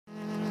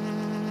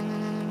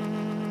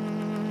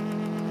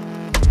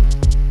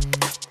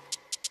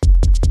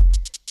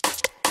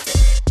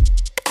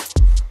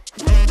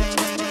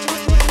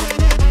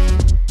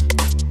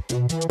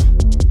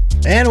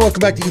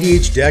Welcome back to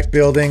EDH Deck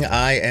Building.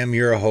 I am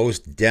your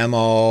host,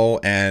 Demo,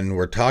 and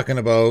we're talking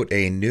about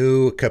a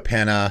new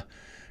Capenna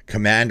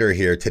commander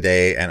here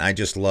today, and I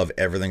just love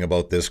everything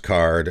about this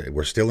card.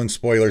 We're still in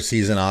spoiler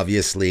season,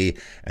 obviously,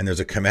 and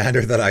there's a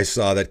commander that I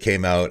saw that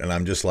came out, and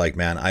I'm just like,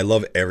 man, I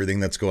love everything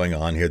that's going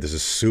on here. This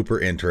is super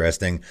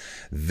interesting.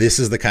 This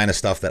is the kind of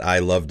stuff that I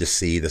love to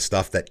see, the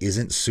stuff that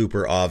isn't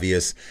super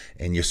obvious,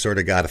 and you sort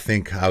of got to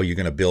think how you're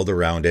going to build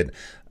around it.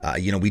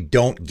 We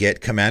don't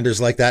get commanders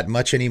like that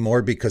much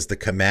anymore because the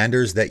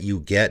commanders that you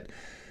get,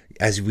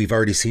 as we've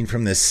already seen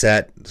from this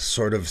set,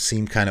 sort of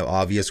seem kind of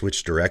obvious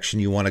which direction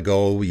you want to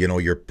go. You know,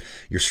 your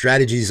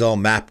strategy's all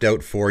mapped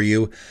out for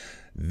you.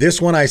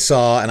 This one I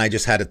saw, and I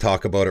just had to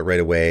talk about it right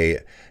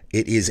away.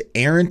 It is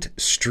Errant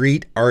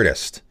Street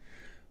Artist.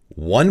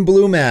 1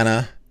 blue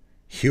mana,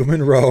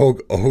 Human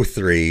Rogue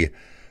 03,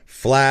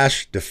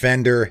 Flash,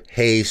 Defender,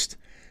 Haste.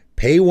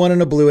 Pay 1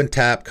 and a blue and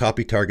tap,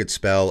 copy target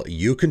spell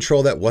you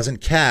control that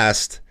wasn't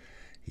cast.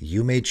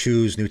 You may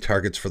choose new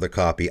targets for the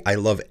copy. I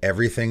love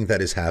everything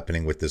that is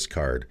happening with this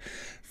card.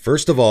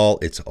 First of all,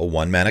 it's a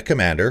 1 mana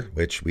commander,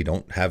 which we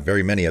don't have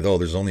very many of, though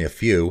there's only a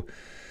few.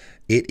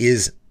 It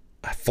is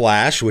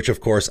Flash, which of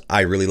course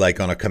I really like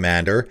on a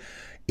commander.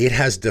 It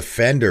has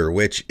Defender,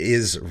 which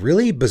is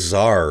really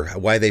bizarre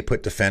why they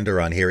put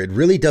Defender on here. It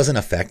really doesn't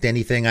affect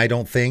anything, I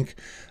don't think.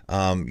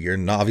 You're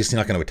obviously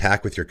not going to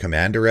attack with your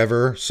commander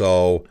ever,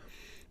 so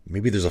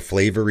maybe there's a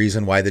flavor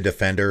reason why the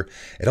Defender.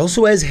 It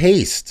also has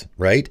Haste,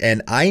 right?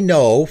 And I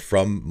know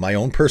from my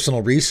own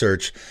personal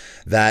research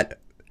that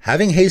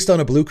having Haste on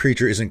a blue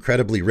creature is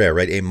incredibly rare,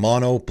 right? A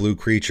mono blue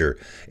creature.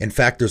 In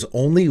fact, there's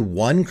only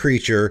one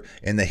creature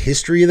in the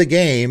history of the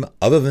game,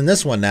 other than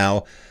this one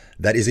now,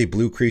 that is a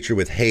blue creature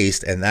with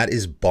Haste, and that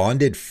is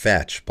Bonded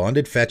Fetch.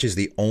 Bonded Fetch is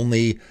the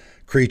only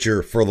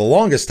creature for the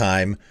longest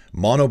time,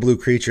 mono blue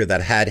creature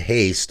that had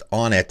Haste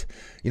on it.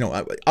 You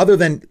know, other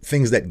than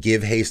things that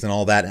give haste and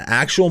all that, an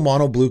actual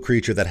mono blue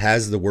creature that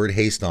has the word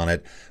haste on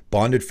it,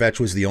 Bonded Fetch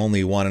was the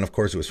only one. And of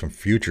course it was from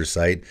Future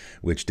Sight,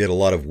 which did a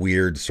lot of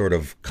weird sort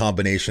of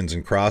combinations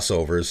and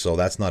crossovers. So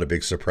that's not a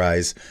big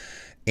surprise.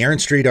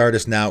 Errant Street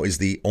Artist now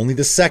is only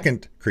the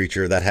second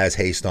creature that has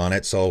haste on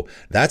it. So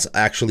that's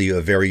actually a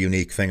very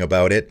unique thing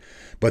about it.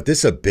 But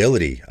this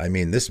ability, I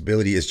mean, this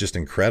ability is just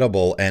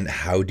incredible. And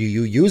how do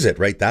you use it,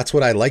 right? That's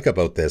what I like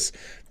about this.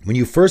 When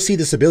you first see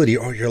this ability,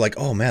 you're like,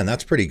 oh man,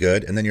 that's pretty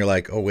good. And then you're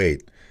like, oh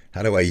wait,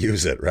 how do I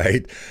use it,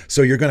 right?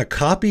 So you're going to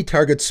copy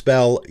target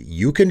spell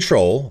you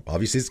control.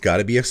 Obviously, it's got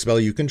to be a spell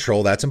you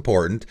control. That's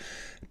important.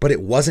 But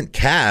it wasn't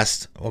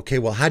cast. Okay,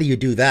 well, how do you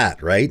do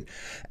that, right?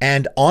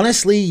 And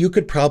honestly, you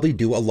could probably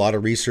do a lot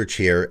of research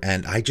here,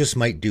 and I just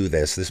might do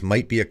this. This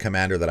might be a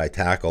commander that I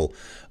tackle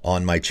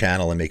on my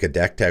channel and make a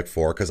deck tech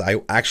for, because I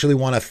actually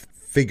want to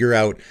figure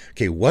out,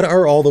 okay, what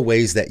are all the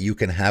ways that you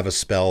can have a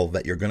spell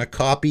that you're going to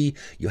copy?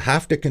 You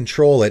have to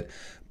control it,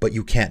 but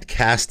you can't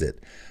cast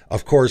it.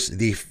 Of course,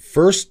 the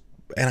first,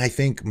 and I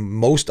think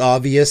most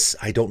obvious,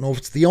 I don't know if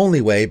it's the only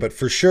way, but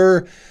for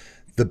sure,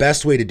 the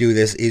best way to do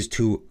this is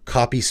to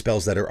copy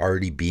spells that are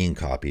already being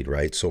copied,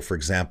 right? So for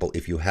example,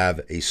 if you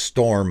have a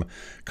Storm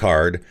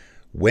card,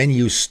 when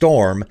you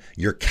Storm,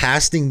 you're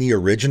casting the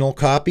original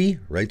copy,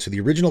 right? So the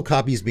original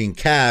copy is being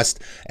cast,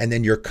 and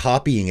then you're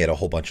copying it a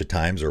whole bunch of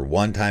times, or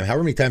one time,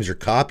 however many times you're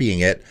copying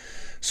it.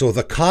 So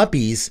the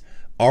copies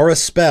are a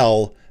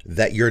spell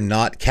that you're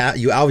not,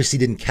 you obviously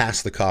didn't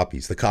cast the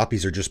copies. The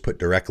copies are just put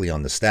directly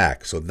on the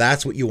stack. So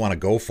that's what you want to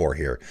go for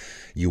here.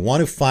 You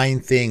want to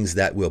find things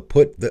that will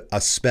put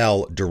a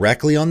spell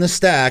directly on the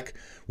stack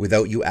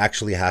without you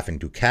actually having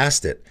to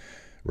cast it,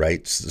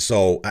 right?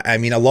 So, I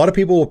mean, a lot of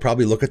people will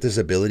probably look at this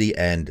ability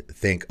and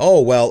think,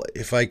 oh, well,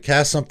 if I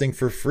cast something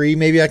for free,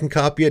 maybe I can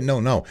copy it.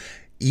 No.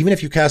 Even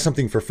if you cast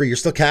something for free, you're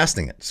still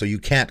casting it. So you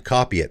can't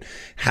copy it.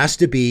 Has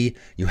to be,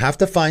 you have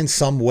to find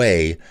some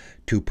way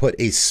to put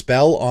a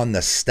spell on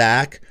the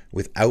stack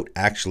without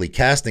actually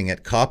casting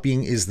it.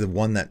 Copying is the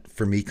one that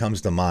for me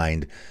comes to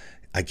mind.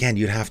 Again,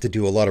 you'd have to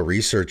do a lot of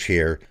research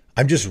here.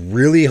 I'm just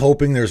really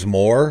hoping there's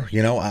more.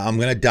 You know, I'm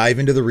going to dive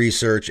into the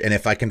research, and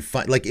if I can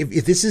find, like,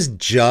 if this is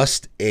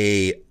just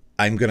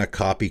I'm going to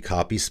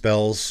copy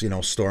spells, you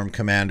know, Storm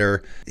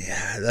Commander,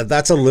 yeah,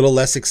 that's a little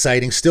less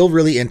exciting. Still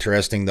really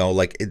interesting though.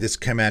 Like, this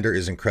commander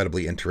is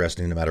incredibly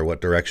interesting no matter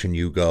what direction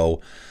you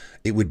go.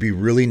 It would be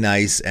really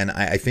nice, and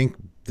I think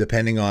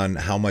depending on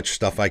how much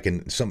stuff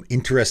some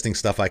interesting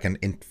stuff I can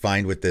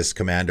find with this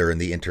commander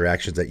and the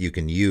interactions that you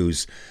can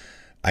use,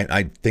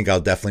 I think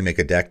I'll definitely make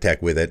a deck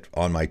tech with it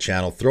on my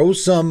channel. Throw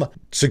some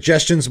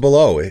suggestions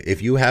below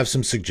if you have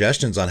some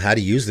suggestions on how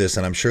to use this,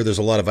 and I'm sure there's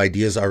a lot of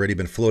ideas already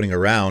been floating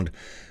around.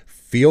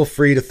 Feel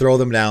free to throw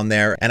them down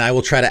there, and I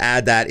will try to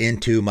add that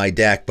into my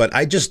deck. But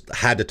I just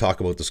had to talk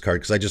about this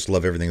card because I just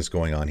love everything that's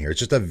going on here. It's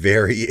just a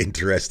very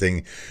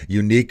interesting,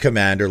 unique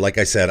commander. Like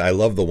I said, I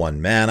love the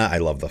 1 mana. I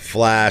love the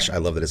Flash. I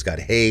love that it's got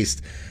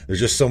haste.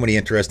 There's just so many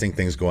interesting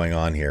things going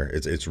on here.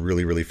 It's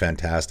really, really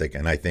fantastic,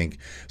 and I think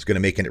it's going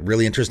to make a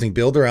really interesting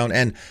build around.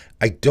 And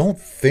I don't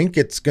think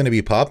it's going to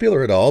be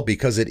popular at all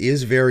because it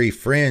is very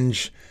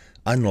fringe,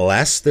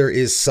 unless there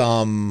is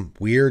some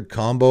weird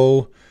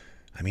combo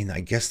I mean,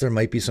 I guess there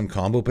might be some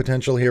combo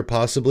potential here,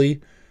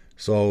 possibly.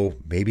 So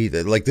maybe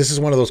like this is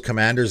one of those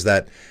commanders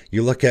that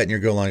you look at and you're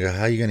going like,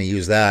 how are you going to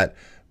use that?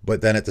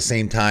 But then at the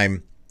same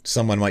time,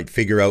 someone might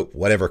figure out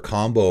whatever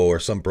combo or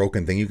some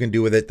broken thing you can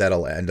do with it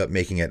that'll end up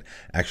making it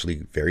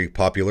actually very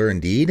popular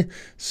indeed.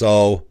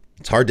 So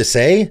it's hard to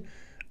say.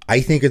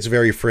 I think it's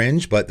very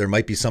fringe, but there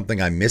might be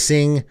something I'm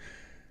missing.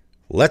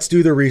 Let's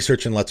do the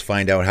research and let's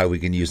find out how we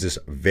can use this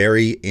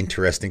very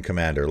interesting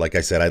commander. Like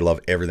I said, I love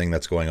everything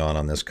that's going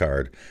on this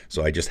card,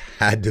 so I just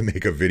had to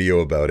make a video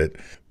about it.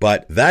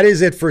 But that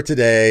is it for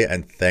today,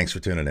 and thanks for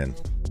tuning in.